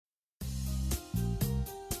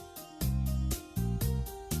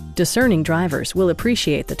Discerning drivers will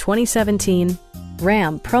appreciate the 2017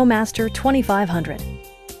 Ram ProMaster 2500.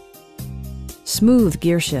 Smooth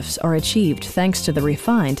gear shifts are achieved thanks to the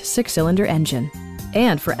refined 6-cylinder engine.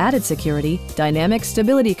 And for added security, dynamic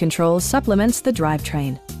stability control supplements the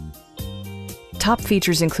drivetrain. Top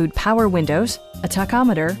features include power windows, a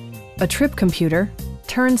tachometer, a trip computer,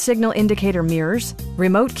 turn signal indicator mirrors,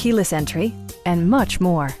 remote keyless entry, and much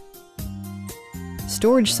more.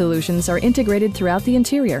 Storage solutions are integrated throughout the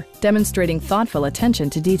interior, demonstrating thoughtful attention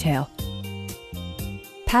to detail.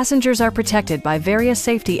 Passengers are protected by various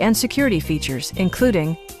safety and security features,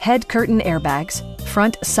 including head curtain airbags,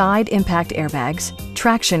 front side impact airbags,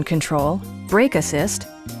 traction control, brake assist,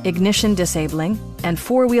 ignition disabling, and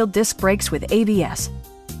 4-wheel disc brakes with ABS.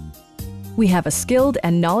 We have a skilled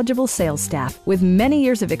and knowledgeable sales staff with many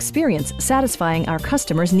years of experience satisfying our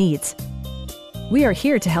customers' needs. We are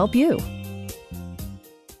here to help you.